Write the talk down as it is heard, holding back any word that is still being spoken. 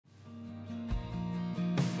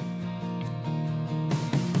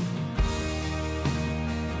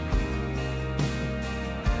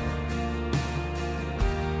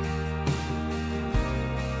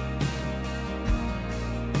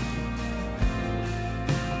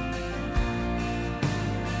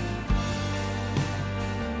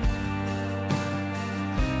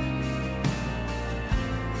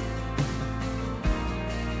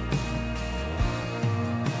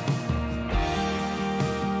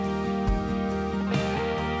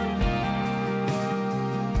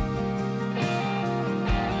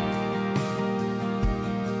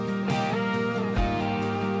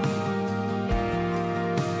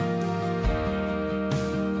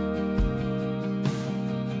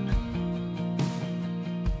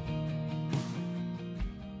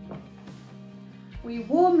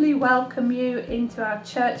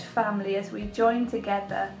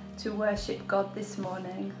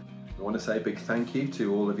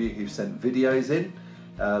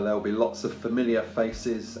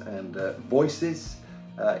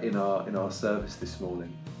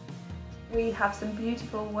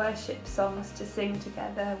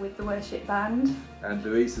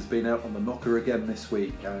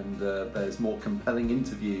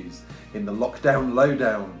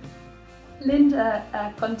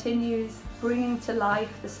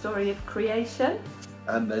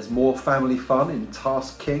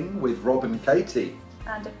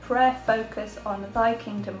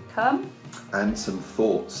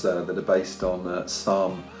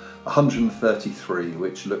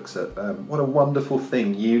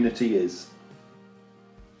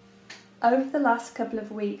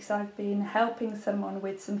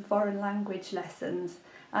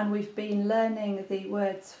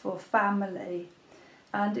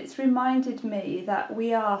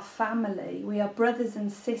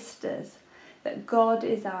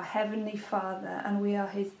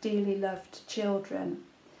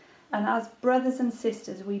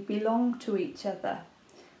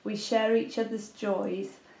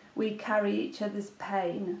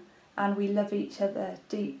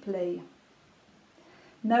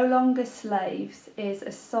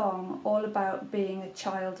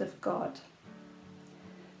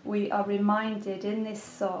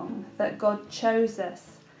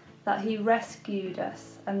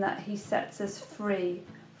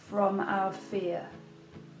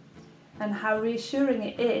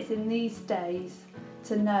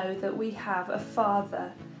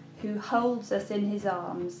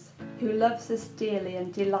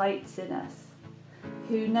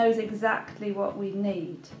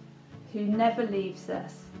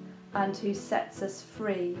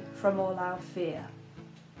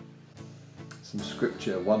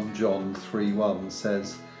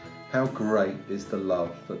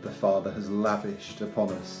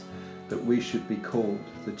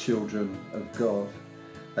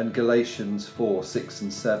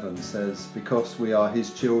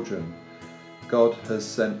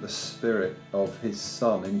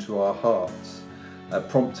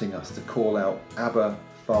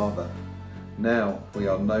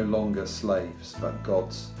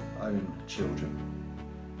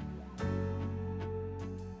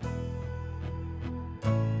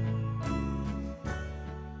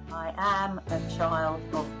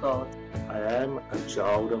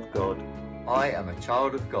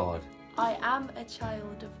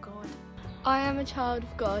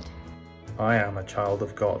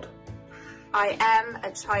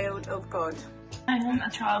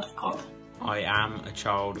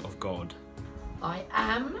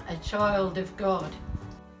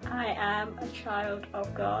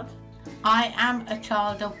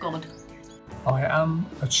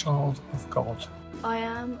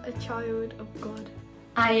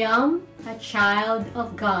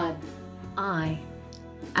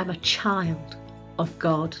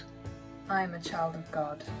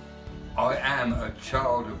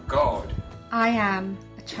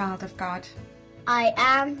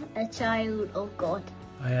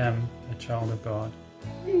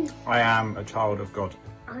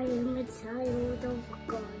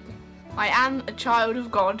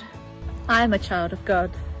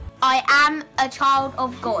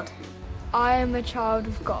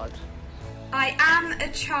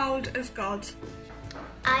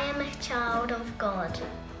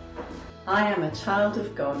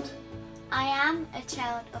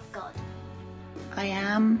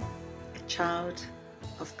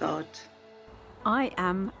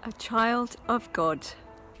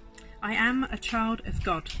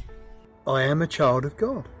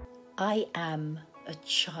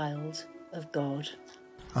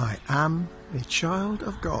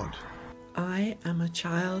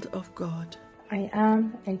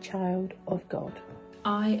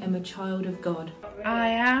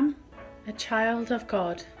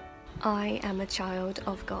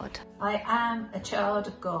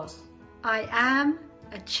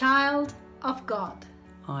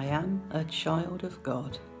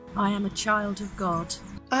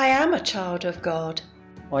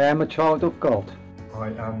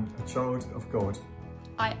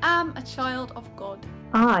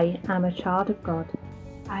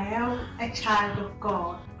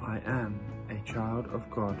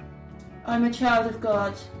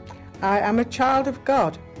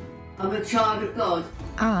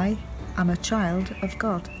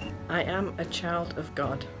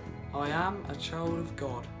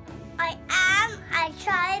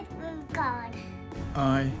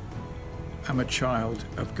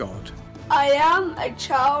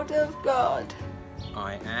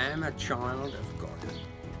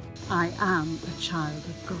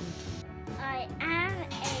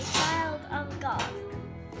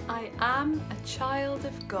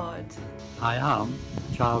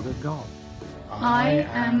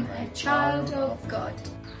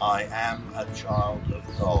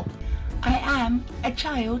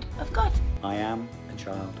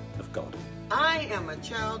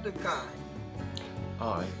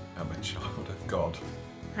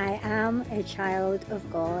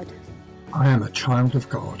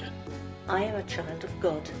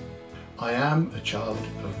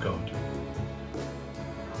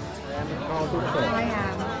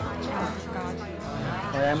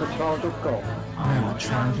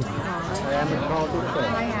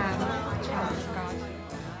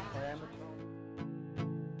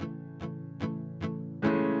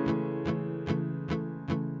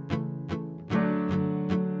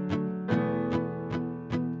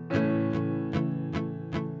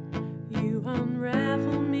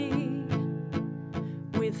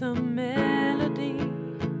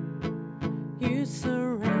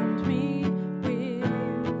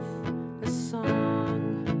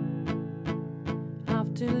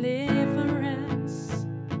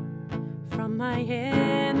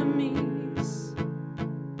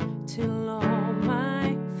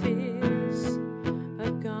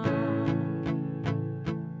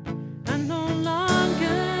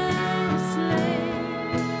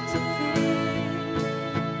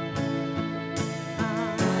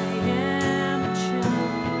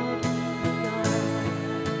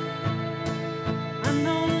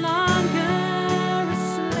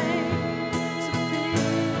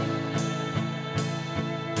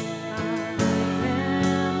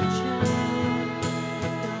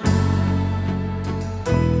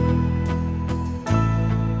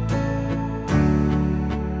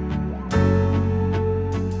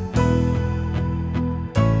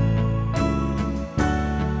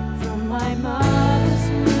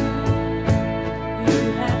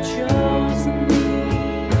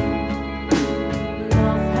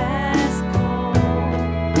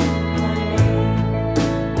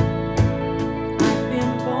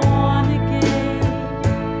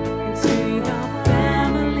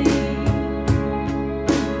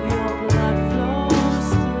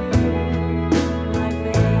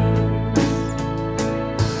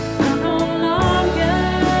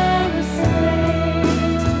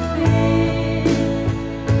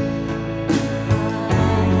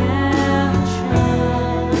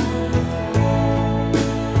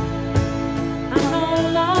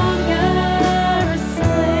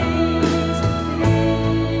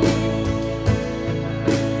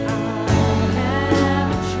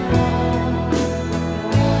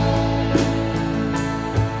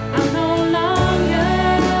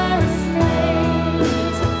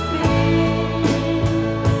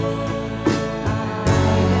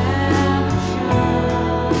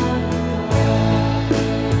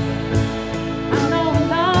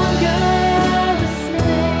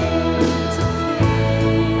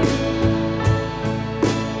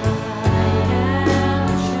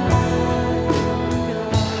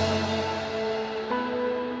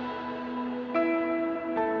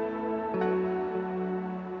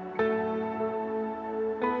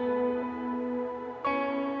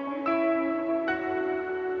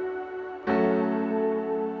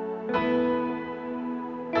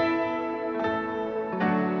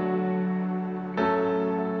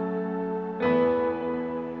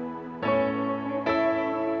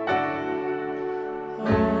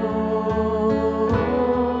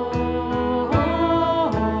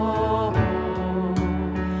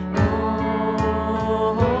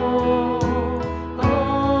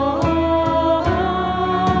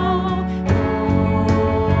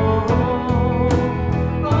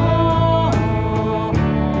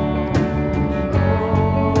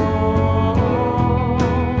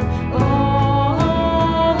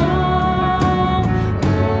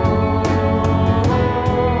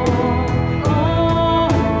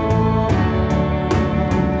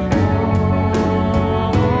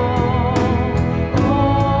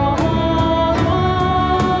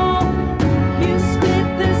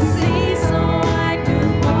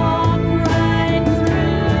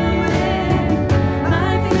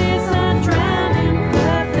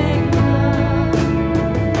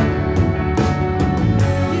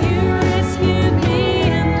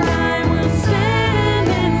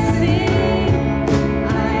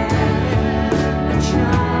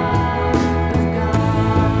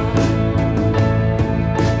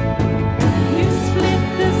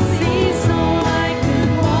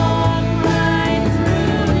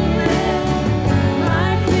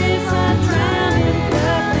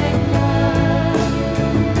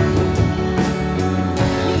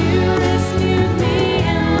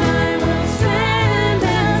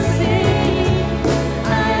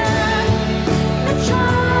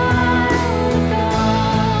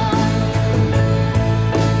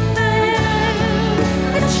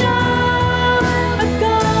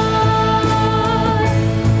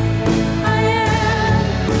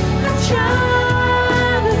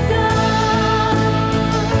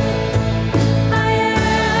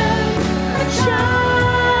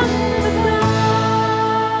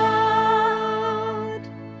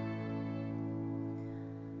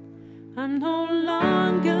I'm no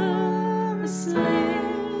longer a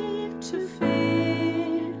slave to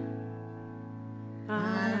fear.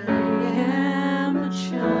 I am a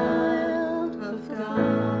child of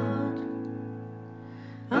God.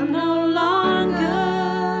 I'm no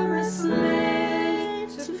longer a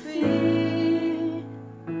slave to fear.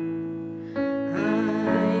 I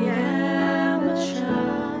am a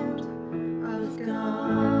child of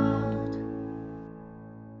God.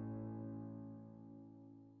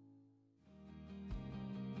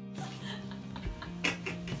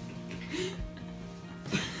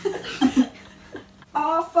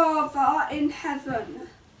 Our Father in heaven,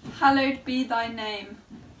 hallowed be thy name.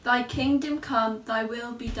 Thy kingdom come, thy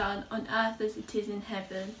will be done on earth as it is in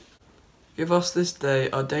heaven. Give us this day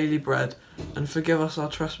our daily bread, and forgive us our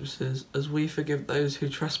trespasses, as we forgive those who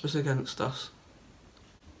trespass against us.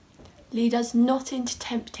 Lead us not into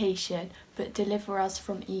temptation, but deliver us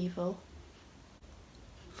from evil.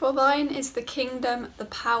 For thine is the kingdom, the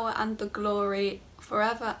power and the glory,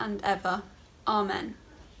 forever and ever. Amen.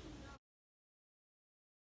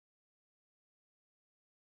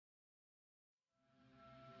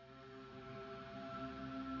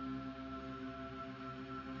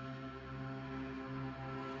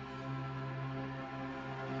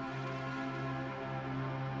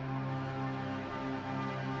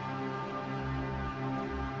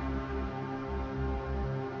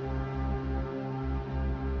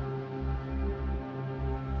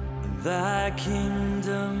 Thy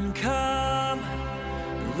kingdom come,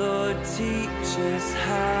 Lord, teach us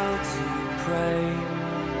how to pray,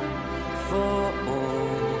 for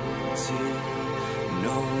all to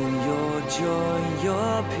know your joy,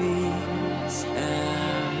 your peace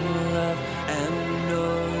and love, and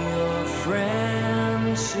know your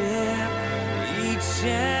friendship each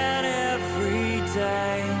and every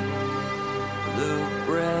day. The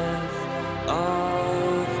breath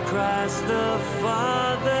of Christ the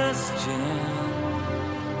Father's gentle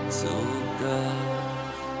breath.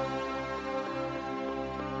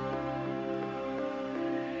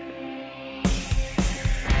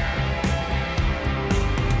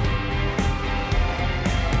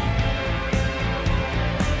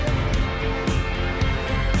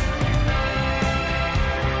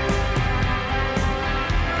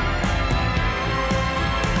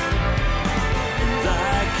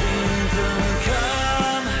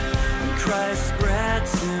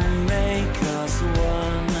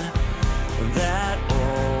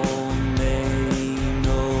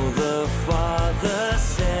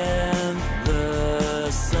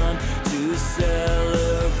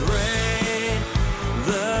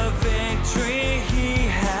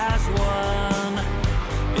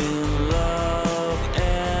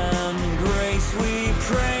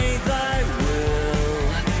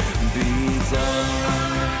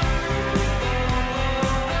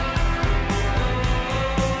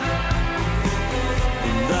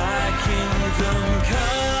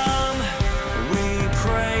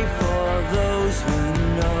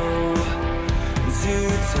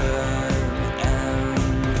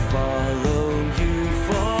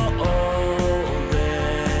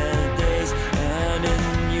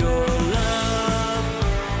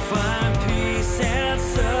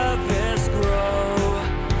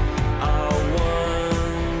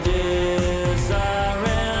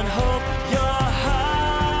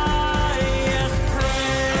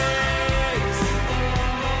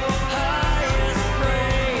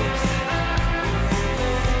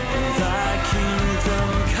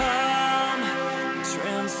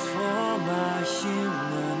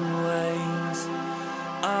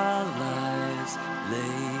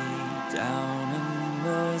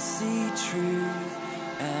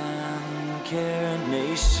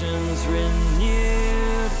 Nations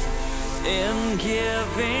renewed in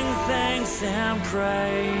giving thanks and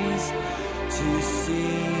praise to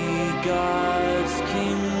see God's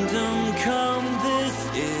kingdom come. This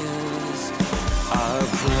is our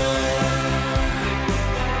prayer.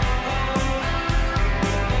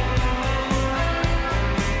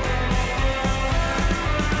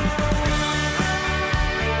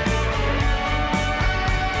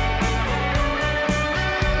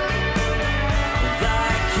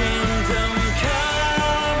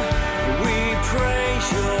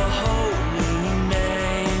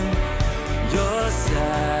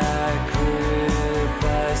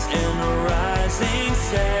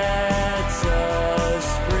 Sets us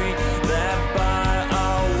free.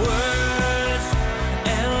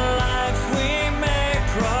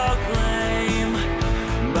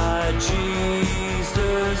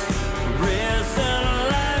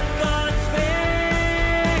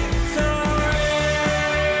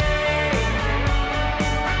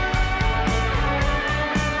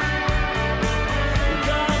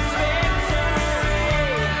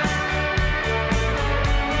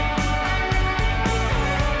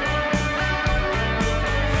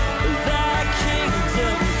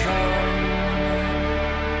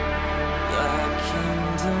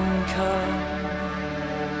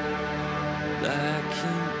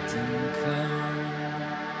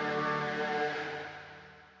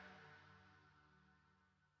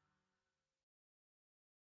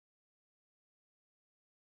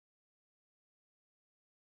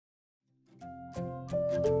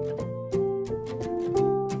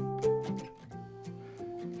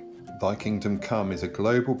 Thy Kingdom Come is a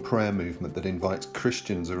global prayer movement that invites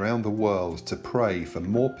Christians around the world to pray for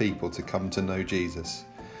more people to come to know Jesus.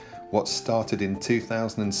 What started in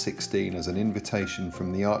 2016 as an invitation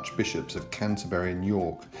from the Archbishops of Canterbury and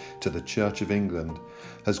York to the Church of England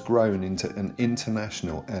has grown into an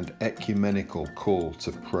international and ecumenical call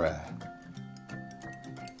to prayer.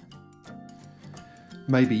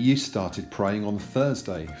 Maybe you started praying on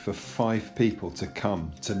Thursday for 5 people to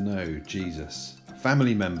come to know Jesus.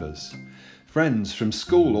 Family members, friends from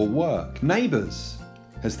school or work, neighbours.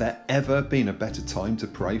 Has there ever been a better time to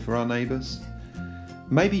pray for our neighbours?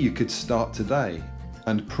 Maybe you could start today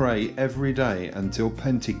and pray every day until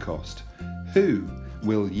Pentecost. Who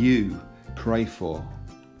will you pray for?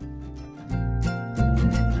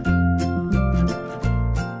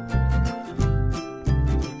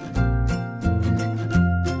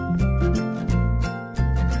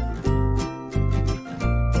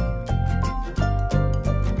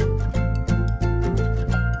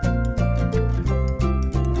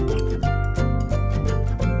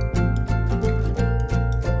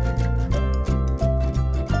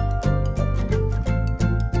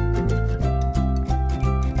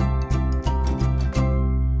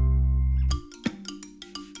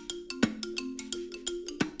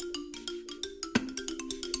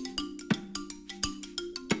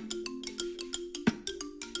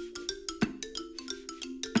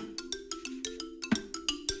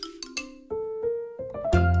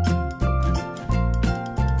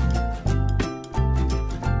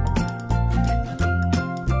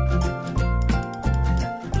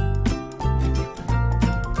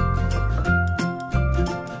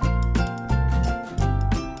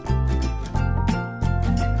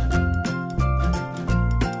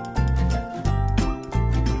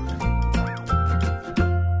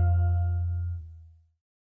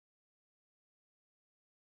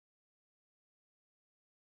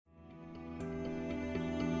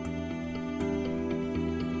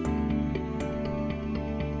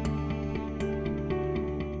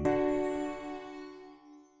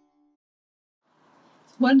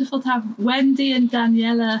 Wonderful to have Wendy and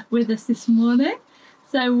Daniela with us this morning.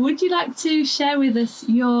 So would you like to share with us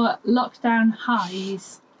your lockdown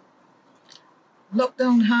highs?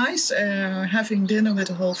 Lockdown highs, having dinner with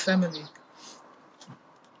the whole family.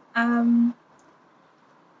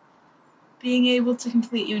 Being able to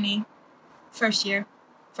complete uni first year,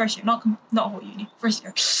 not whole uni, first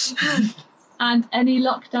year. And any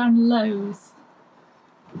lockdown lows?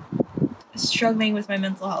 Struggling with my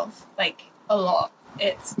mental health, like a lot.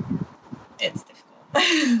 It's difficult.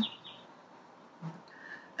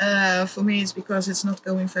 For me, it's because it's not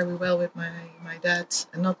going very well with my dad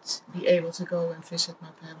and not be able to go and visit my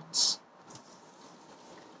parents.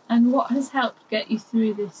 And what has helped get you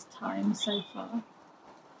through this time so far?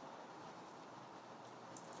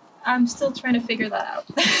 I'm still trying to figure that out.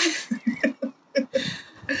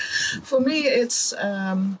 For me, it's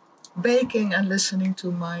baking and listening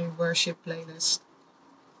to my worship playlist.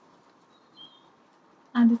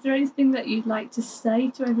 And is there anything that you'd like to say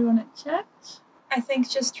to everyone at church? I think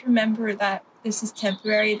just remember that this is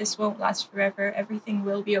temporary, this won't last forever, everything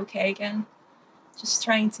will be okay again. Just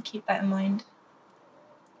trying to keep that in mind.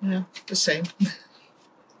 Yeah, the same.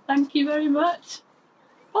 Thank you very much.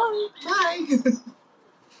 Bye. Bye.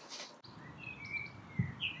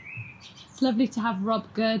 It's lovely to have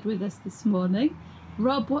Rob Gerd with us this morning.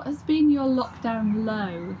 Rob, what has been your lockdown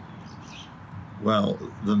low? Well,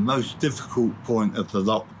 the most difficult point of the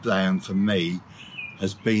lockdown for me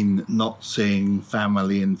has been not seeing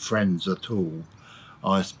family and friends at all.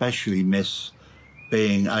 I especially miss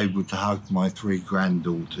being able to hug my 3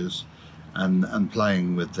 granddaughters and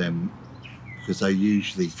playing with them, because they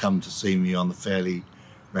usually come to see me on a fairly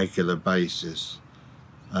regular basis.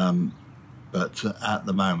 But at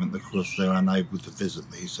the moment, of course, they're unable to visit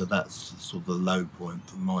me, so that's sort of the low point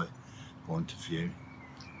from my point of view.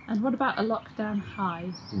 And what about a lockdown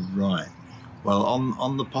high? Right. Well,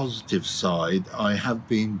 on the positive side, I have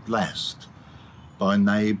been blessed by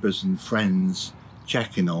neighbours and friends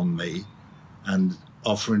checking on me and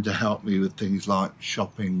offering to help me with things like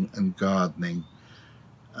shopping and gardening.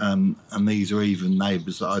 And these are even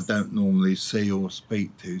neighbours that I don't normally see or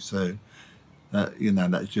speak to, so that, you know,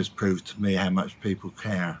 that just proves to me how much people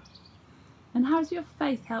care. And how's your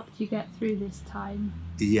faith helped you get through this time?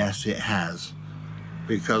 Yes, it has,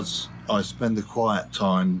 because I spend a quiet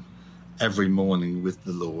time every morning with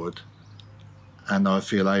the Lord, and I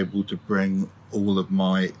feel able to bring all of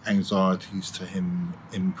my anxieties to him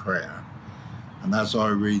in prayer. And as I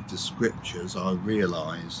read the scriptures, I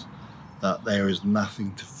realise that there is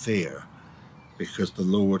nothing to fear, because the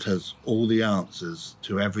Lord has all the answers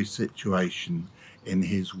to every situation in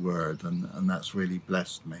his word, and that's really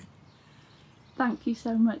blessed me. Thank you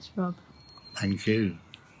so much, Rob. Thank you.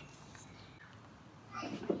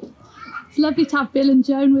 It's lovely to have Bill and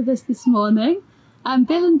Joan with us this morning.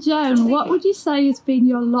 Bill and Joan, what would you say has been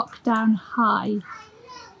your lockdown high?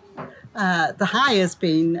 The high has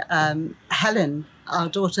been Helen. Our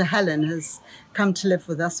daughter Helen has come to live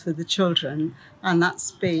with us with the children, and that's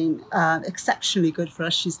been exceptionally good for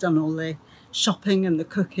us. She's done all the shopping and the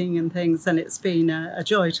cooking and things, and it's been a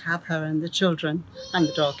joy to have her and the children and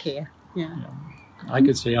the dog here. Yeah. I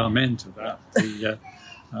could say amen to that.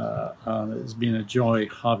 It's been a joy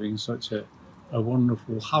having such a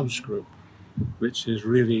wonderful house group, which has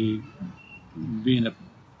really been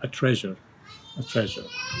a treasure.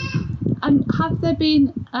 And has there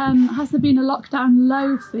been a lockdown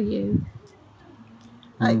low for you?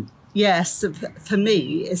 Yes, for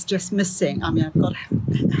me, it's just missing. I mean, I've got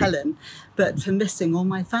Helen, but for missing all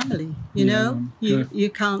my family. You know, you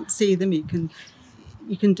can't see them. You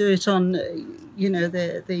can do it on,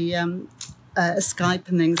 the Skype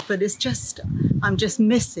and things, but it's just I'm just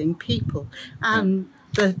missing people and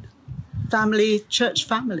the family, church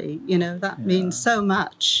family. You know, that means so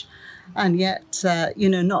much, and yet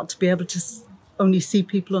not to be able to only see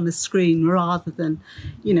people on the screen rather than,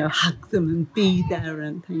 hug them and be there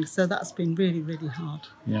and things. So that's been really, really hard.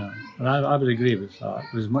 Yeah, and I would agree with that.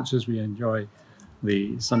 As much as we enjoy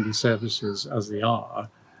the Sunday services as they are,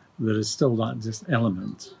 there is still that just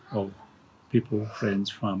element of people, friends,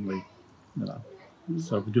 family,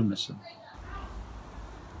 So we do miss them.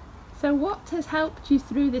 So what has helped you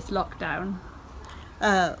through this lockdown?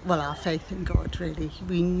 Well, our faith in God, really.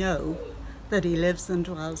 We know that he lives and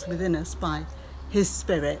dwells within us by his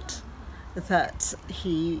Spirit, that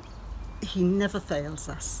he never fails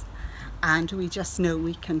us, and we just know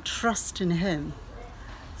we can trust in him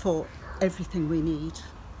for everything we need.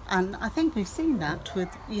 And I think we've seen that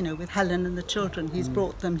with Helen and the children. He's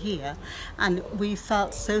brought them here, and we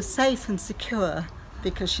felt so safe and secure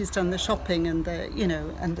because she's done the shopping and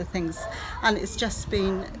the things, and it's just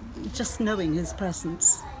been knowing his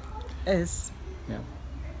presence is. Yeah,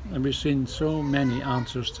 and we've seen so many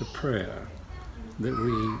answers to prayer that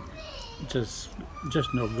we just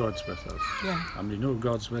know God's with us. Yeah. And we know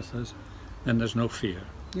God's with us, then there's no fear.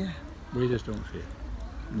 Yeah. We just don't fear.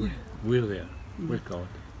 Yeah. We're there with God.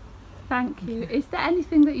 Thank you. Is there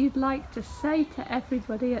anything that you'd like to say to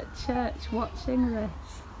everybody at church watching this?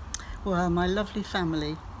 Well, my lovely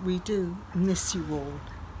family, we do miss you all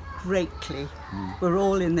greatly. We're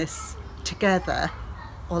all in this together,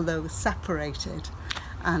 although separated,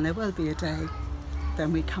 and there will be a day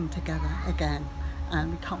when we come together again,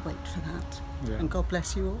 and we can't wait for that. Yeah. And God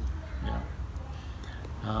bless you all.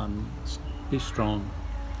 Yeah. Be strong,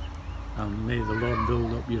 and may the Lord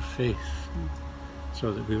build up your faith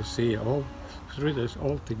so that we'll see all through this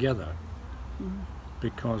all together,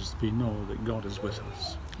 because we know that God is with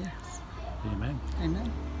us. Yes. Amen.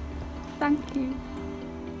 Amen. Thank you.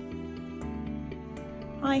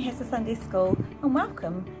 Hi, Hester Sunday School, and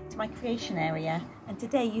welcome to my creation area. And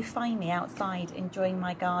today you find me outside enjoying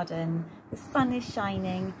my garden. The sun is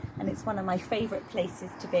shining, and it's one of my favourite places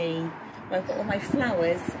to be, where I've got all my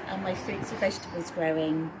flowers and my fruits and vegetables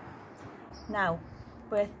growing. Now,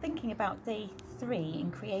 we're thinking about day 3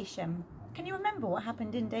 in creation. Can you remember what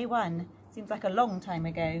happened in day 1? Seems like a long time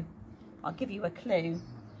ago. I'll give you a clue.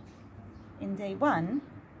 In day 1,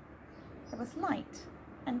 there was light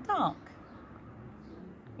and dark.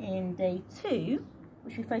 In day 2,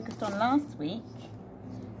 which we focused on last week,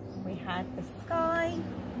 we had the sky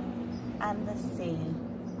and the sea.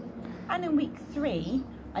 And in week 3,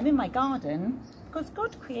 I'm in my garden because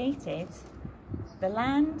God created the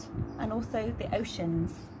land and also the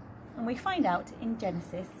oceans. And we find out in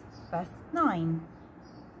Genesis verse 9.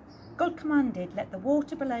 God commanded, let the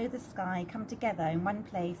water below the sky come together in one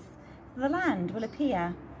place, so the land will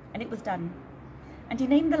appear. And it was done. And he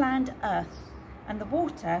named the land earth, and the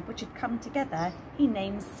water which had come together he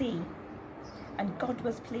named sea. And God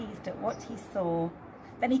was pleased at what he saw.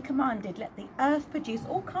 Then he commanded, let the earth produce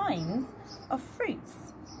all kinds of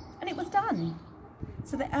fruits. And it was done.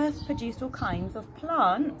 So the earth produced all kinds of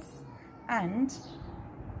plants and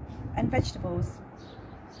vegetables.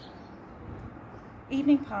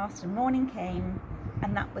 Evening passed and morning came,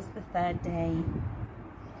 and that was the 3rd day.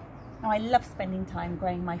 Now I love spending time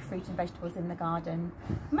growing my fruit and vegetables in the garden.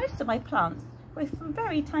 Most of my plants were from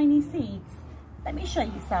very tiny seeds. Let me show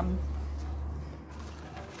you some.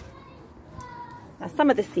 Now some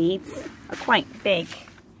of the seeds are quite big.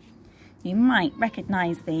 You might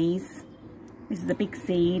recognise these. This is a big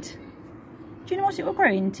seed. Do you know what it will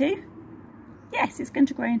grow into? Yes, it's going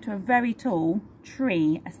to grow into a very tall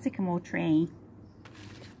tree, a sycamore tree.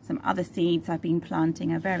 Some other seeds I've been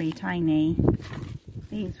planting are very tiny.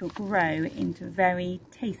 These will grow into very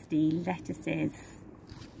tasty lettuces.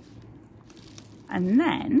 And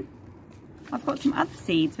then I've got some other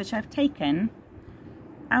seeds which I've taken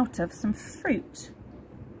out of some fruit.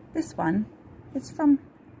 This one is from,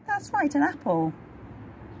 that's right, an apple.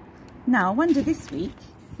 Now I wonder this week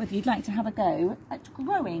whether you'd like to have a go at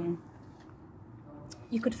growing.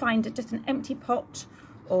 You could find just an empty pot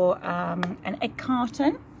or an egg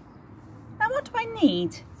carton. Now what do I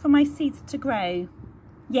need for my seeds to grow?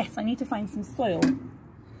 Yes, I need to find some soil.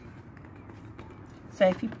 So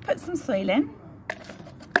if you put some soil in,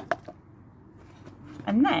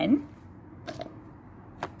 and then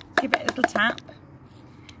give it a little tap,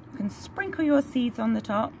 you can sprinkle your seeds on the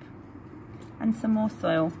top and some more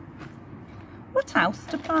soil. What else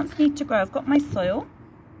do plants need to grow? I've got my soil.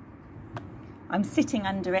 I'm sitting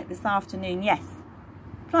under it this afternoon. Yes,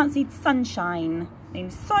 plants need sunshine. They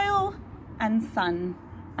need soil and sun.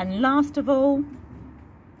 And last of all,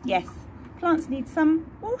 yes, plants need some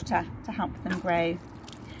water to help them grow.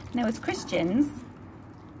 Now as Christians,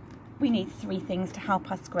 we need three things to help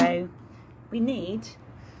us grow. We need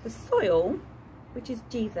the soil, which is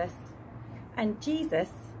Jesus. And Jesus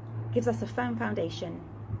gives us a firm foundation.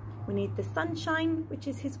 We need the sunshine, which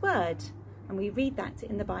is his word. And we read that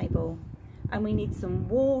in the Bible. And we need some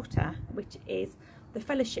water, which is the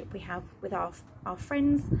fellowship we have with our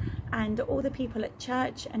friends and all the people at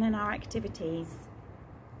church and in our activities.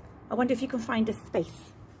 I wonder if you can find a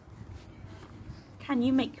space. Can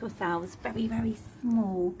you make yourselves very, very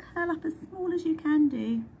small? Curl up as small as you can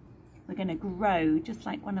do. We're going to grow just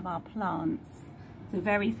like one of our plants. So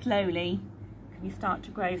very slowly, can you start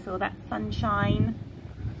to grow? Feel that sunshine?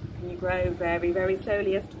 Can you grow very, very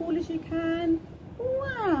slowly, as tall as you can?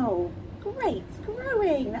 Wow, great,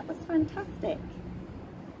 growing. That was fantastic.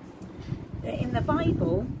 In the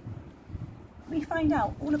Bible, we find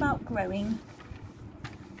out all about growing.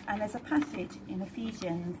 And there's a passage in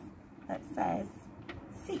Ephesians that says,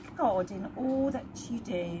 seek God in all that you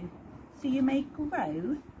do, so you may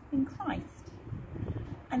grow in Christ.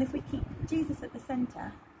 And if we keep Jesus at the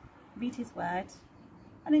centre, read his word,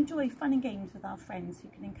 and enjoy fun and games with our friends who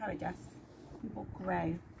can encourage us, we will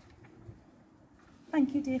grow.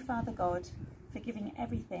 Thank you, dear Father God, for giving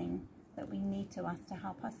everything that we need to us to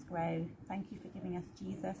help us grow. Thank you for giving us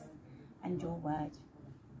Jesus and your word.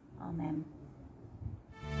 Amen.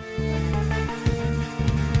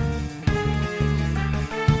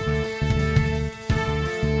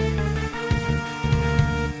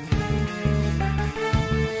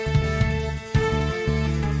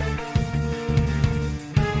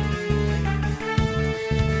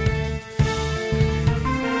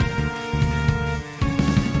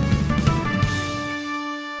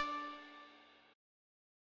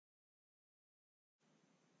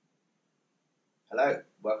 Hello,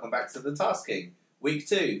 welcome back to the Tasking. Week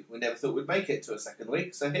 2. We never thought we'd make it to a second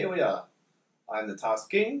week, so here we are. I'm the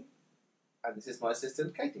Task King, and this is my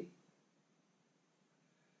assistant, Katie.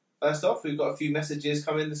 First off, we've got a few messages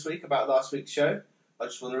come in this week about last week's show. I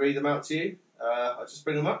just want to read them out to you. I'll just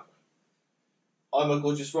bring them up. I'm a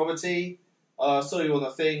gorgeous Roberty. Saw you on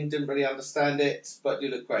the thing, didn't really understand it, but you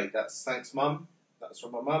look great. That's thanks, Mum. That's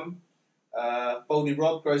from my mum. Baldy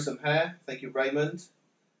Rob, grow some hair. Thank you, Raymond.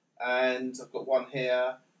 And I've got one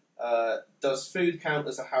here. Does food count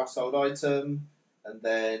as a household item? And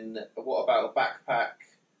then what about a backpack?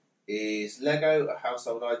 Is Lego a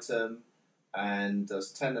household item? And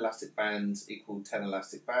does 10 elastic bands equal 10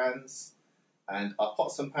 elastic bands? And are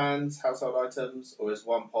pots and pans household items? Or is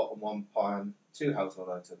one pot and one pan 2 household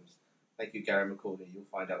items? Thank you, Gary McCauley. You'll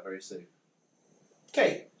find out very soon.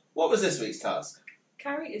 Okay, what was this week's task?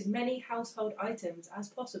 Carry as many household items as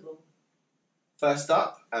possible. First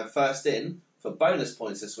up and first in for bonus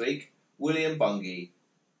points this week, William Bungie.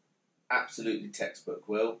 Absolutely textbook,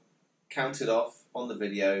 Will. Counted off on the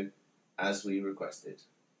video as we requested.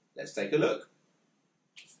 Let's take a look.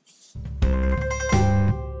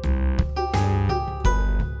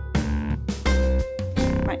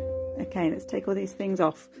 Right, okay, let's take all these things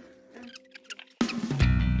off.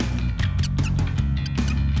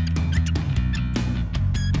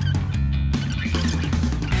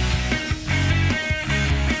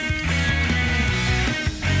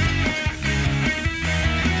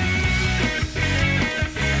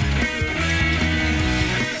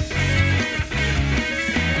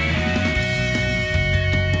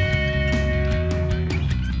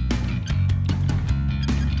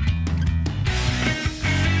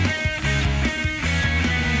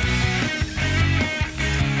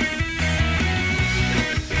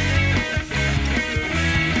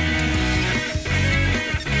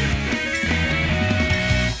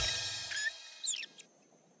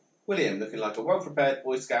 William, looking like a well-prepared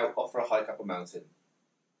Boy Scout off for a hike up a mountain.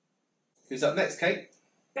 Who's up next, Kate?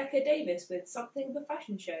 Becca Davis with Something of a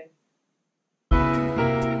Fashion Show.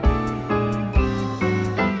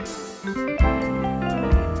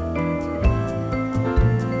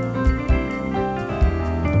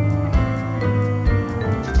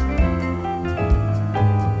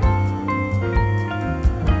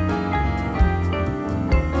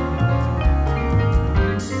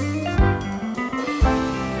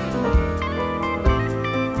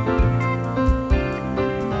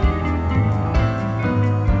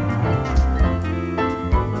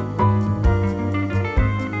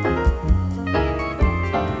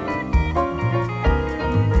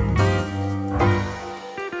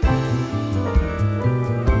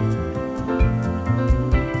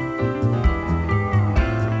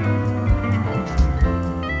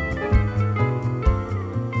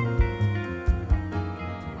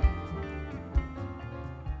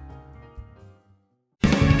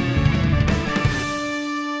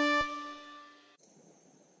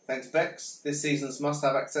 Thanks, Bex. This season's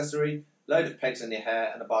must-have accessory, load of pegs in your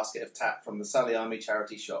hair and a basket of tap from the Sally Army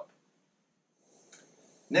charity shop.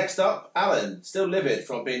 Next up, Alan, still livid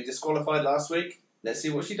from being disqualified last week. Let's see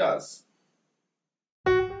what she does.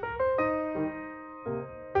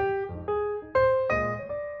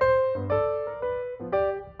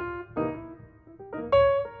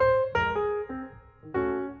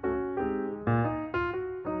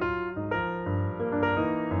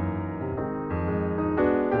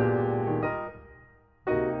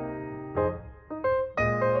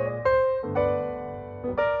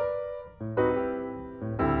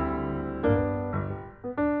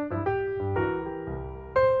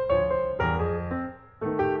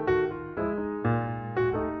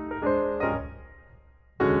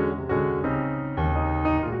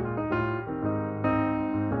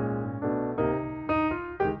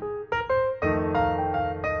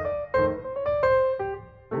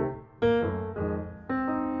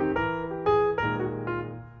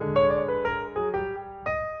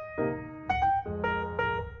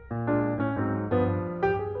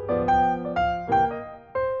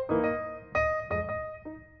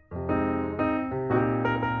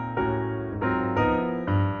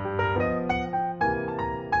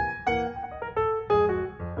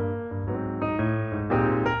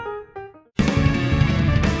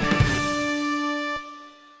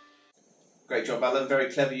 Great job, Alan.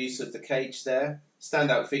 Very clever use of the cage there.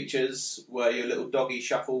 Standout features were your little doggy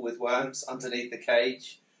shuffle with worms underneath the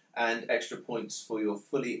cage and extra points for your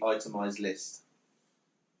fully itemised list.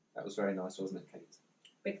 That was very nice, wasn't it, Kate?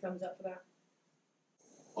 Big thumbs up for that.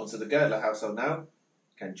 On to the Girdler household now.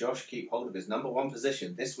 Can Josh keep hold of his number one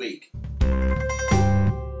position this week?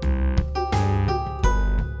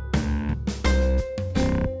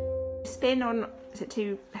 Spin on, is it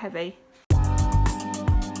too heavy?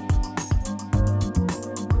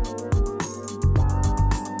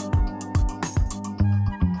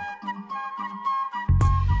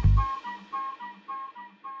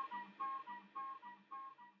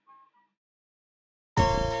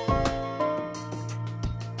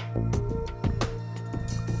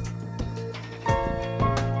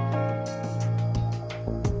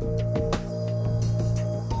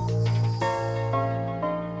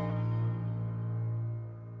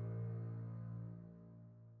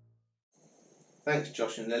 Thanks,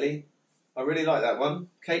 Josh and Lily. I really like that one.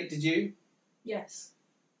 Kate, did you? Yes.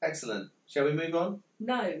 Excellent. Shall we move on?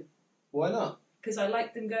 No, Why not? because I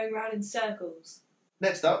like them going round in circles.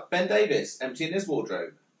 Next up, Ben Davis, emptying his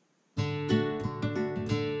wardrobe.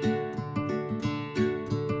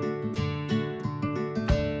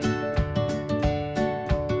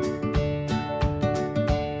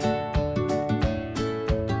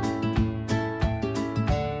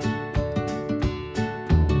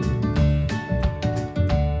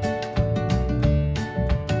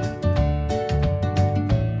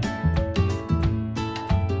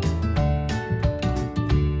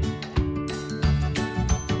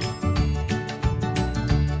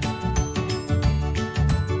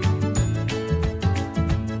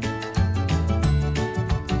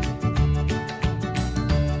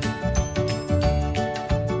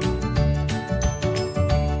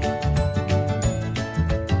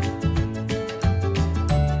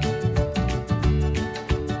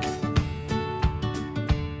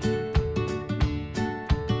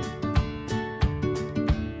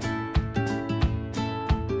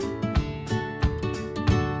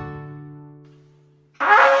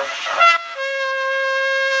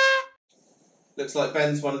 Looks like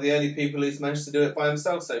Ben's one of the only people who's managed to do it by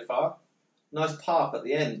himself so far. Nice parp at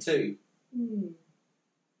the end too.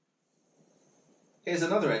 Here's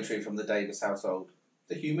another entry from the Davis household.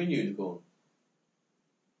 the human unicorn.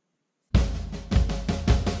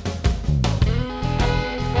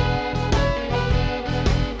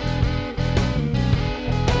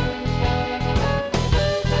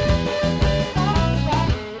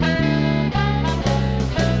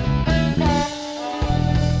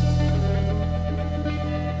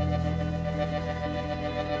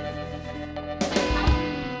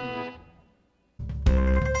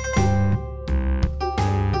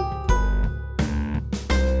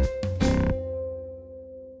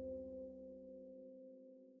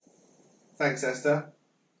 Thanks, Esther.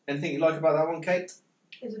 Anything you like about that one, Kate?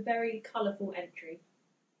 It was a very colourful entry.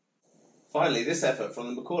 Finally, this effort from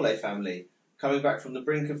the Macaulay family, coming back from the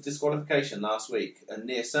brink of disqualification last week and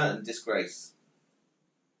near certain disgrace.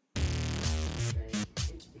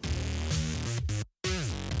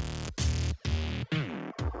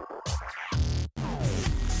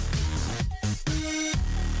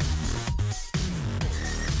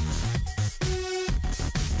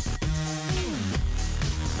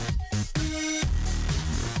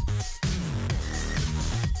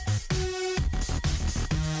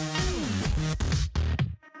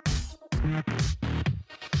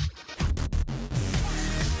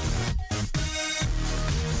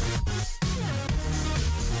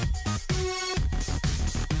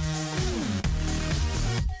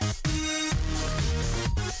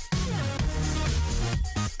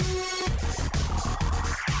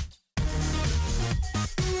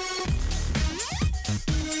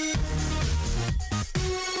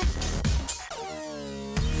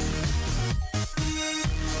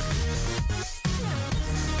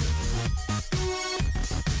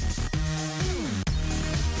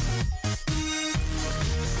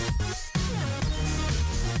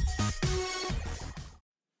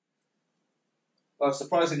 Well,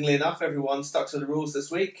 surprisingly enough, everyone stuck to the rules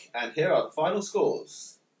this week, and here are the final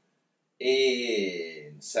scores.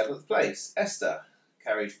 In 7th place, Esther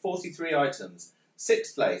carried 43 items.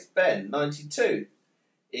 6th place, Ben, 92.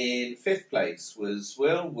 In 5th place was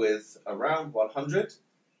Will with around 100.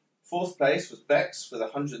 4th place was Bex with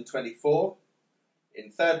 124.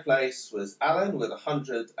 In 3rd place was Alan with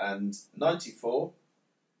 194.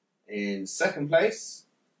 In 2nd place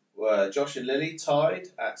were Josh and Lily tied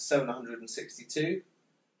at 762.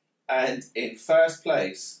 And in 1st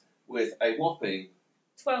place with a whopping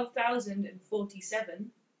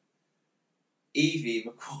 12,047. Evie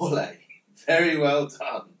Macaulay. Very well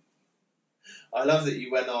done. I love that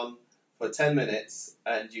you went on for 10 minutes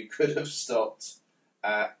and you could have stopped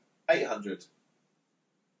at 800.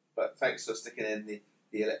 But thanks for sticking in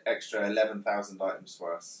the extra 11,000 items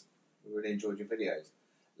for us. We really enjoyed your videos.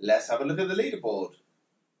 Let's have a look at the leaderboard.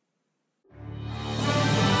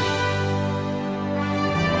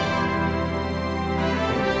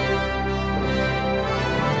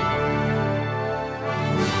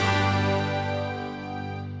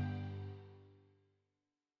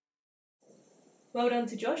 Well done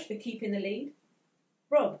to Josh for keeping the lead.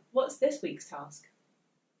 Rob, what's this week's task?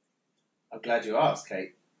 I'm glad you asked,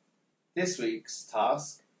 Kate. This week's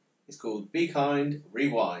task is called Be Kind,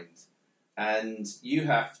 Rewind. And you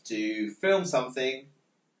have to film something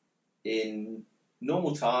in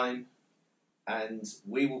normal time and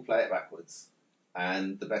we will play it backwards.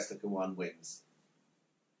 And the best looking one wins.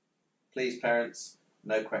 Please, parents,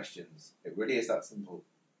 no questions. It really is that simple.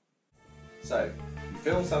 So, you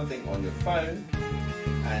film something on your phone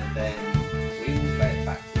and then we will play it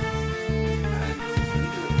backwards. And if you do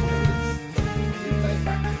it forwards, we play it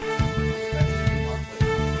backwards. Best looking one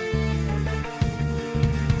wins.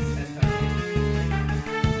 Send that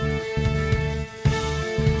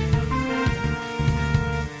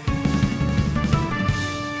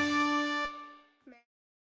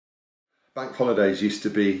Bank holidays used to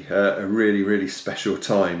be a really, really special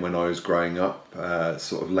time when I was growing up,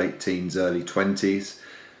 sort of late teens, early 20s.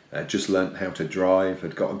 Just learnt how to drive,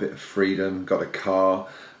 had got a bit of freedom, got a car,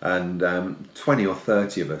 and 20 or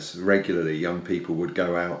 30 of us regularly, young people, would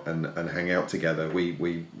go out and hang out together.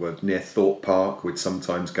 We were near Thorpe Park, we'd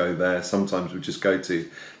sometimes go there, sometimes we'd just go to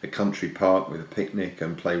a country park with a picnic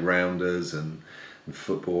and play rounders and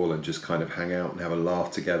football and just kind of hang out and have a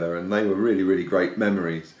laugh together, and they were really, really great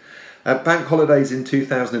memories. Bank holidays in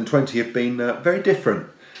 2020 have been very different.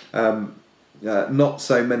 Not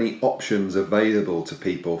so many options available to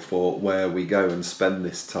people for where we go and spend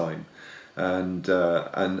this time, and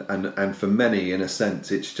for many, in a sense,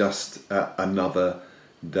 it's just another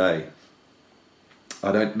day.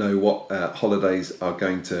 I don't know what holidays are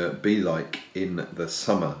going to be like in the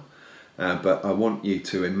summer, but I want you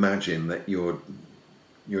to imagine that you're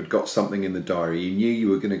you had got something in the diary. You knew you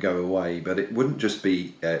were going to go away, but it wouldn't just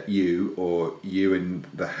be you or you in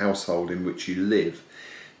the household in which you live,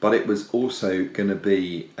 but it was also going to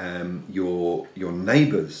be your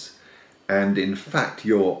neighbours, and in fact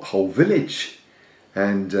your whole village,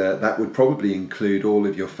 and that would probably include all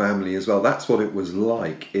of your family as well. That's what it was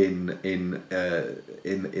like in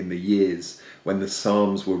the years when the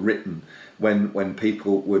Psalms were written, when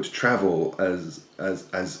people would travel as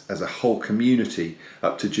a whole community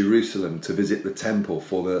up to Jerusalem to visit the temple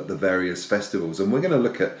for the various festivals. And we're going to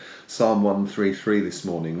look at Psalm 133 this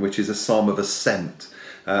morning, which is a psalm of ascent,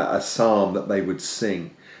 a psalm that they would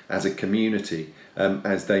sing as a community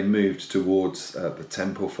as they moved towards the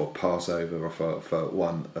temple for Passover or for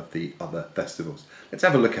one of the other festivals. Let's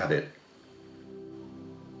have a look at it.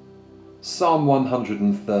 Psalm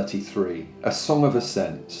 133, a song of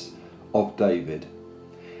ascents of David.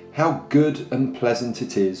 How good and pleasant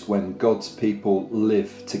it is when God's people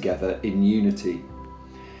live together in unity.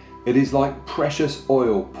 It is like precious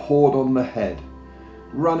oil poured on the head,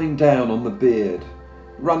 running down on the beard,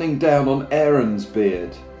 running down on Aaron's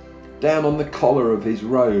beard, down on the collar of his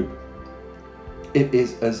robe. It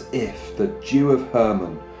is as if the dew of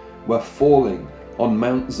Hermon were falling on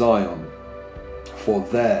Mount Zion, for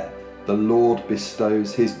there the Lord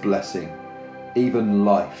bestows his blessing, even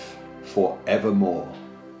life for evermore.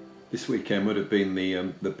 This weekend would have been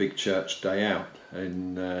the big church day out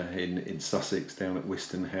in Sussex down at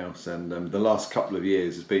Wiston House, and the last couple of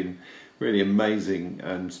years has been really amazing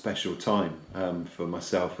and special time for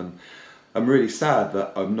myself, and I'm really sad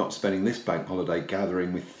that I'm not spending this bank holiday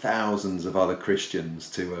gathering with thousands of other Christians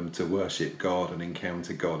to worship God and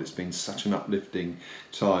encounter God. It's been such an uplifting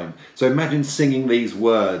time. So imagine singing these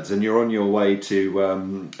words and you're on your way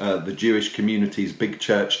to the Jewish community's big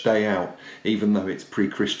church day out, even though it's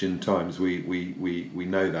pre-Christian times. We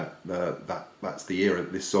know that's the era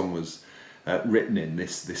that this song was written in,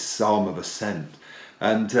 this psalm of ascent.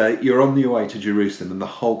 And you're on your way to Jerusalem and the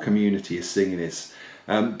whole community is singing this.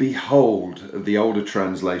 Behold, the older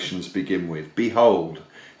translations begin with, behold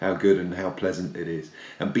how good and how pleasant it is.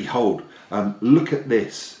 And behold, look at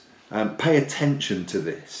this, pay attention to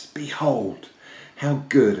this. Behold how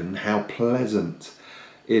good and how pleasant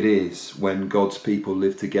it is when God's people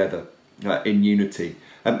live together in unity.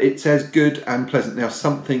 It says good and pleasant. Now,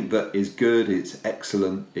 something that is good, it's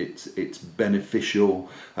excellent, it's beneficial.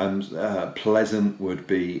 Pleasant would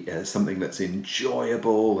be something that's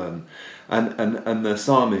enjoyable, and the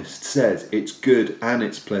psalmist says it's good and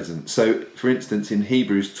it's pleasant. So, for instance, in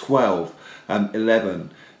Hebrews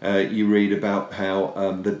 12:11, you read about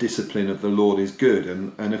how the discipline of the Lord is good,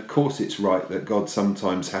 and of course it's right that God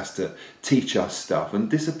sometimes has to teach us stuff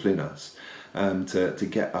and discipline us to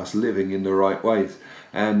get us living in the right ways.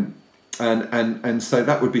 And so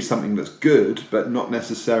that would be something that's good, but not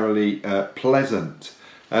necessarily pleasant.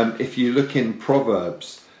 If you look in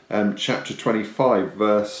Proverbs chapter 25,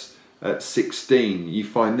 verse 16, you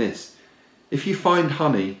find this. If you find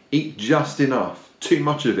honey, eat just enough, too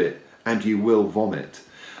much of it, and you will vomit.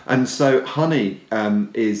 And so honey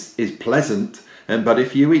is pleasant, but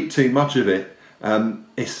if you eat too much of it,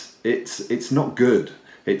 it's not good.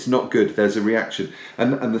 It's not good. There's a reaction.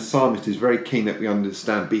 And the psalmist is very keen that we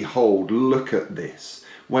understand, behold, look at this.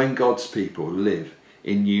 When God's people live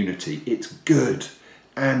in unity, it's good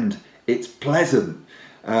and it's pleasant.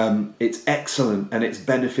 It's excellent and it's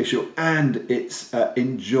beneficial and it's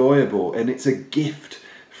enjoyable, and it's a gift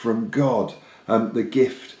from God, the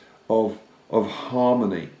gift of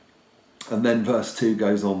harmony. And then verse 2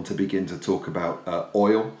 goes on to begin to talk about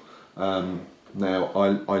oil. Now,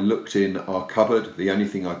 I looked in our cupboard. The only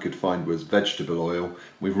thing I could find was vegetable oil.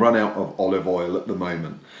 We've run out of olive oil at the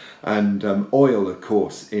moment. And oil, of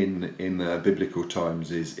course, in biblical times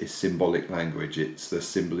is symbolic language. It's the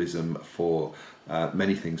symbolism for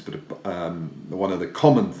many things, but one of the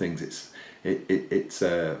common things it's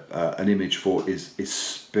an image for is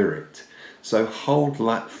spirit. So hold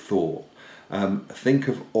that thought. Think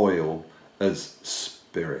of oil as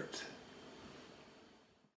spirit.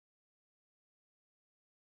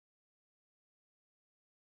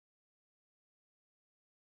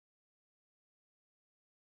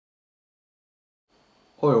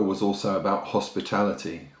 Oil was also about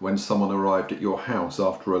hospitality. When someone arrived at your house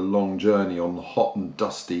after a long journey on the hot and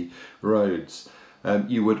dusty roads,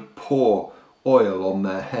 you would pour oil on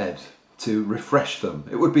their head to refresh them.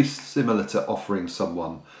 It would be similar to offering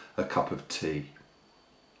someone a cup of tea.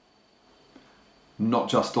 Not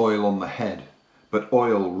just oil on the head, but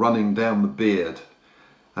oil running down the beard,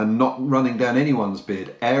 and not running down anyone's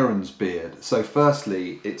beard, Aaron's beard. So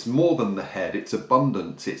firstly, it's more than the head, it's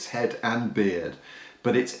abundance, it's head and beard.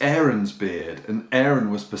 but it's Aaron's beard, and Aaron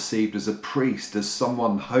was perceived as a priest, as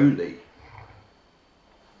someone holy.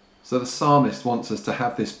 So the psalmist wants us to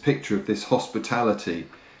have this picture of this hospitality,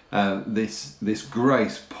 this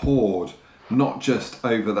grace poured not just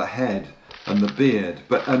over the head and the beard,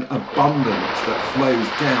 but an abundance that flows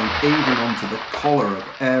down even onto the collar of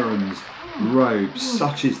Aaron's robe.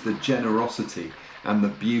 Such is the generosity and the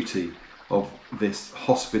beauty of this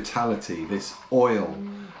hospitality, this oil,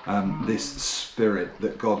 this spirit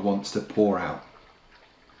that God wants to pour out.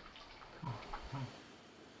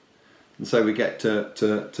 And so we get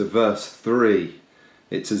to verse 3.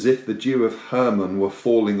 It's as if the dew of Hermon were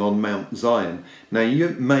falling on Mount Zion. Now you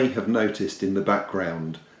may have noticed in the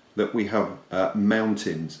background that we have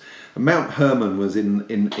mountains. And Mount Hermon was in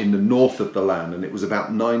the north of the land, and it was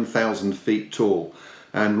about 9,000 feet tall.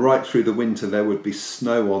 And right through the winter there would be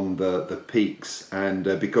snow on the peaks, and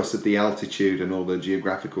because of the altitude and all the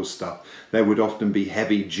geographical stuff, there would often be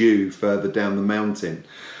heavy dew further down the mountain.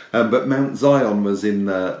 But Mount Zion was in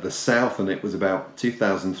the south, and it was about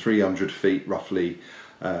 2,300 feet roughly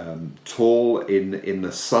tall. In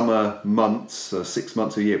the summer months, 6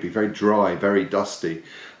 months a year, it'd be very dry, very dusty.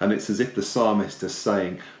 And it's as if the psalmist is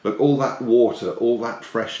saying, look, all that water, all that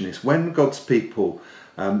freshness, when God's people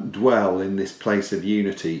dwell in this place of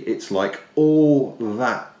unity, it's like all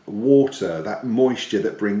that water, that moisture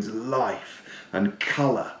that brings life and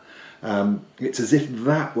colour. It's as if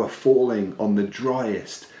that were falling on the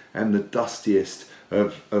driest and the dustiest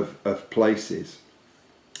of places.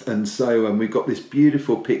 And so we've got this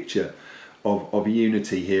beautiful picture of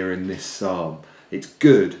unity here in this psalm. It's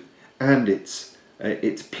good and it's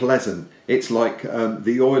pleasant. It's like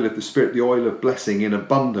the oil of the Spirit, the oil of blessing in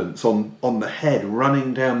abundance on the head,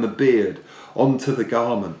 running down the beard, onto the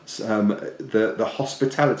garments. The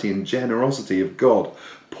hospitality and generosity of God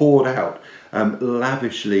poured out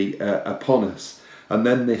lavishly upon us. And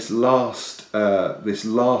then this last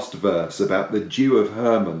verse about the dew of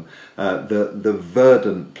Hermon, the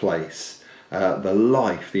verdant place, the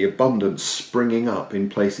life, the abundance springing up in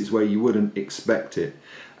places where you wouldn't expect it.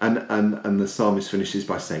 And the psalmist finishes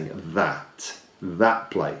by saying that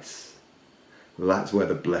place, that's where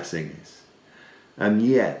the blessing is. And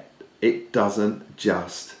yet it doesn't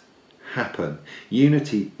just happen.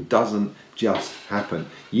 Unity doesn't just happen.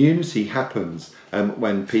 Unity happens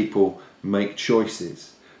when people make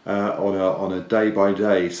choices on a day by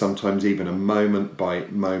day, sometimes even a moment by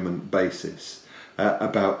moment basis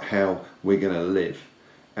about how we're going to live.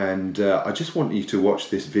 And I just want you to watch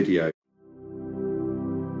this video.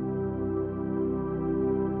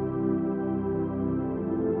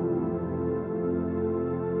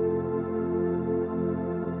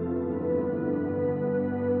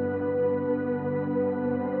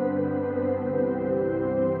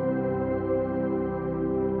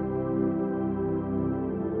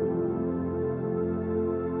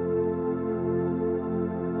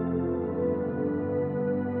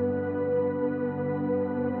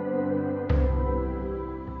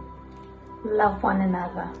 Love one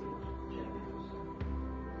another.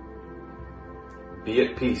 Be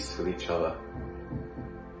at peace with each other.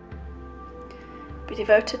 Be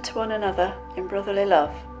devoted to one another in brotherly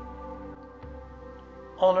love.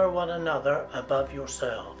 Honour one another above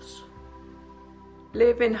yourselves.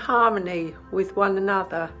 Live in harmony with one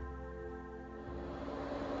another.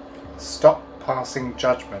 Stop passing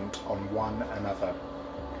judgment on one another.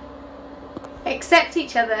 Accept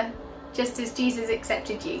each other just as Jesus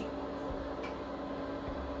accepted you.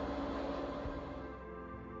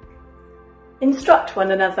 Instruct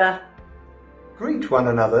one another. Greet one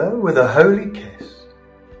another with a holy kiss.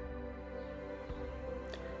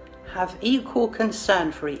 Have equal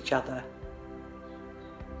concern for each other.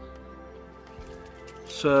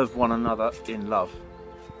 Serve one another in love.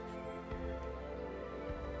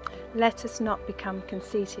 Let us not become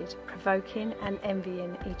conceited, provoking and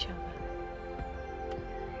envying each other.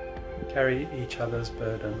 Carry each other's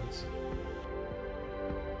burdens.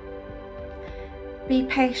 Be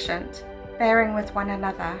patient, bearing with one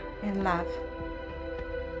another in love.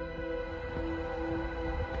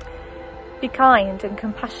 Be kind and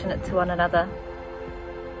compassionate to one another.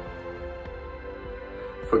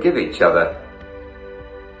 Forgive each other.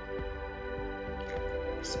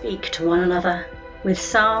 Speak to one another with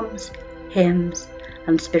psalms, hymns,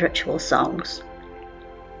 and spiritual songs.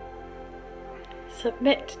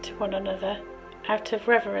 Submit to one another out of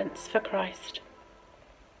reverence for Christ.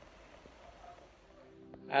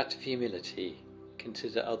 Out of humility,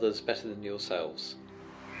 consider others better than yourselves.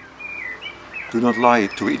 Do not lie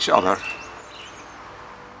to each other.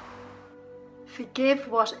 Forgive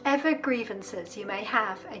whatever grievances you may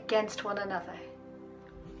have against one another.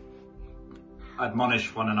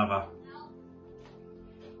 Admonish one another.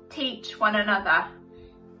 Teach one another.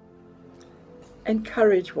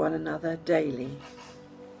 Encourage one another daily.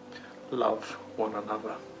 Love one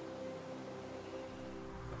another.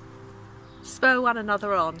 Spur one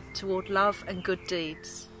another on toward love and good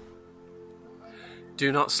deeds.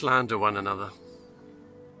 Do not slander one another.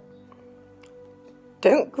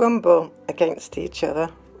 Don't grumble against each other.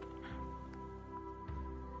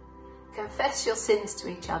 Confess your sins to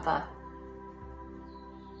each other.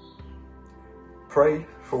 Pray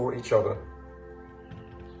for each other.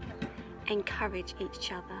 Encourage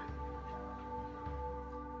each other.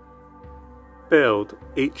 Build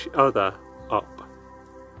each other up.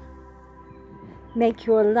 Make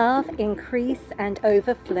your love increase and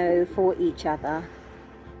overflow for each other.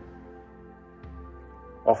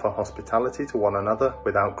 Offer hospitality to one another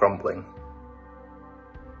without grumbling.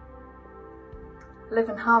 Live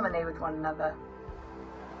in harmony with one another.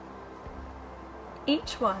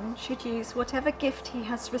 Each one should use whatever gift he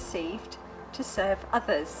has received to serve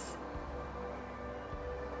others.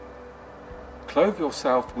 Clothe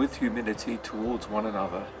yourself with humility towards one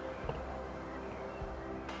another.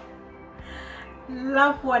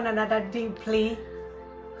 Love one another deeply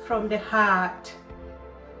from the heart.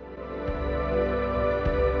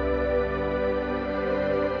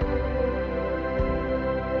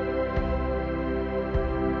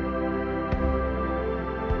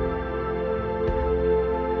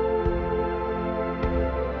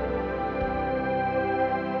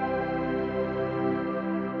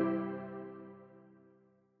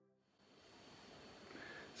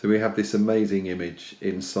 So we have this amazing image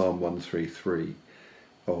in Psalm 133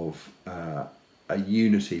 of a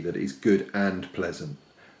unity that is good and pleasant,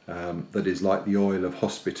 that is like the oil of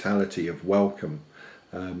hospitality, of welcome,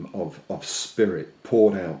 of spirit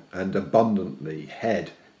poured out and abundantly, head,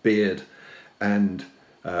 beard and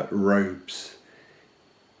robes.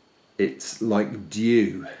 It's like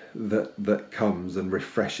dew that comes and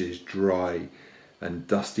refreshes dry and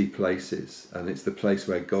dusty places, and it's the place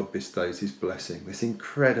where God bestows his blessing. This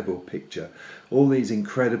incredible picture, all these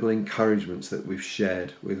incredible encouragements that we've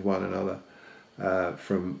shared with one another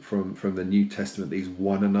from the New Testament, these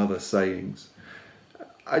one another sayings.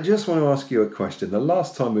 I just want to ask you a question. The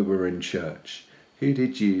last time we were in church, who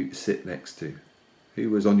did you sit next to?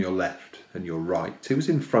 Who was on your left and your right? Who was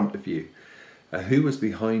in front of you? Who was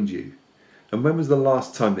behind you? And when was the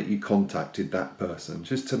last time that you contacted that person,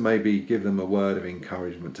 just to maybe give them a word of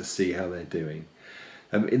encouragement to see how they're doing?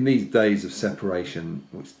 In these days of separation,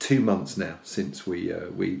 it's 2 months now since we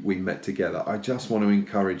met together. I just want to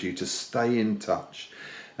encourage you to stay in touch,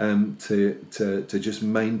 to just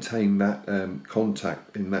maintain that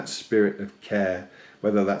contact in that spirit of care,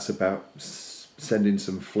 whether that's about sending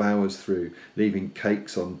some flowers through, leaving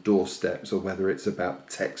cakes on doorsteps, or whether it's about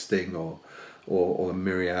texting or a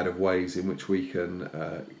myriad of ways in which we can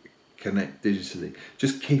connect digitally.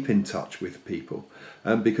 Just keep in touch with people,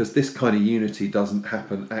 because this kind of unity doesn't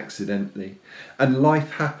happen accidentally, and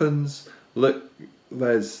life happens. Look,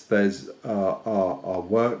 there's our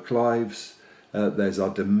work lives, there's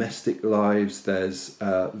our domestic lives, there's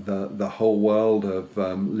the whole world of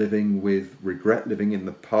living with regret, living in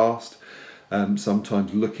the past,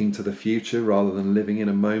 sometimes looking to the future rather than living in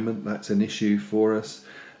a moment. That's an issue for us.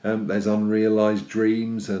 There's unrealised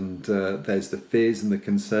dreams, and there's the fears and the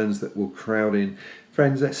concerns that will crowd in.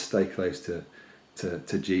 Friends, let's stay close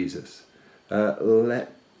to Jesus.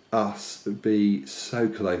 Let us be so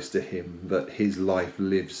close to him that his life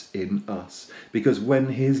lives in us. Because when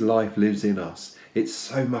his life lives in us, it's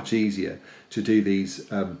so much easier to do these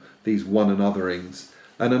one anotherings.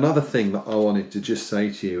 And another thing that I wanted to just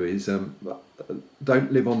say to you is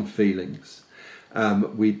don't live on feelings.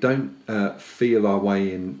 We don't feel our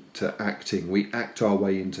way into acting, we act our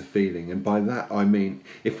way into feeling. And by that I mean,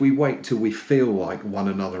 if we wait till we feel like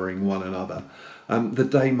one anothering one another, the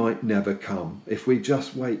day might never come. If we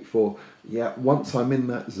just wait for, once I'm in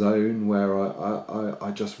that zone where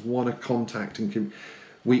I just want to contact and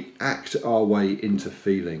we act our way into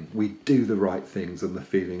feeling. We do the right things and the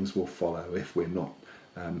feelings will follow if we're not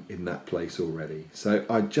in that place already. So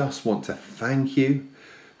I just want to thank you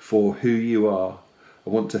for who you are. I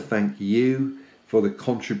want to thank you for the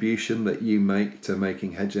contribution that you make to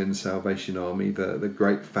making Hedge End Salvation Army the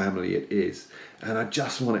great family it is. And I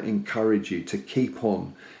just want to encourage you to keep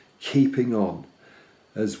on keeping on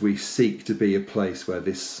as we seek to be a place where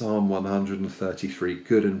this Psalm 133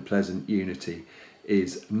 good and pleasant unity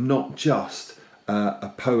is not just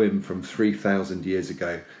a poem from 3,000 years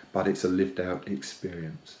ago, but it's a lived out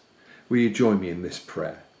experience. Will you join me in this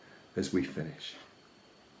prayer as we finish?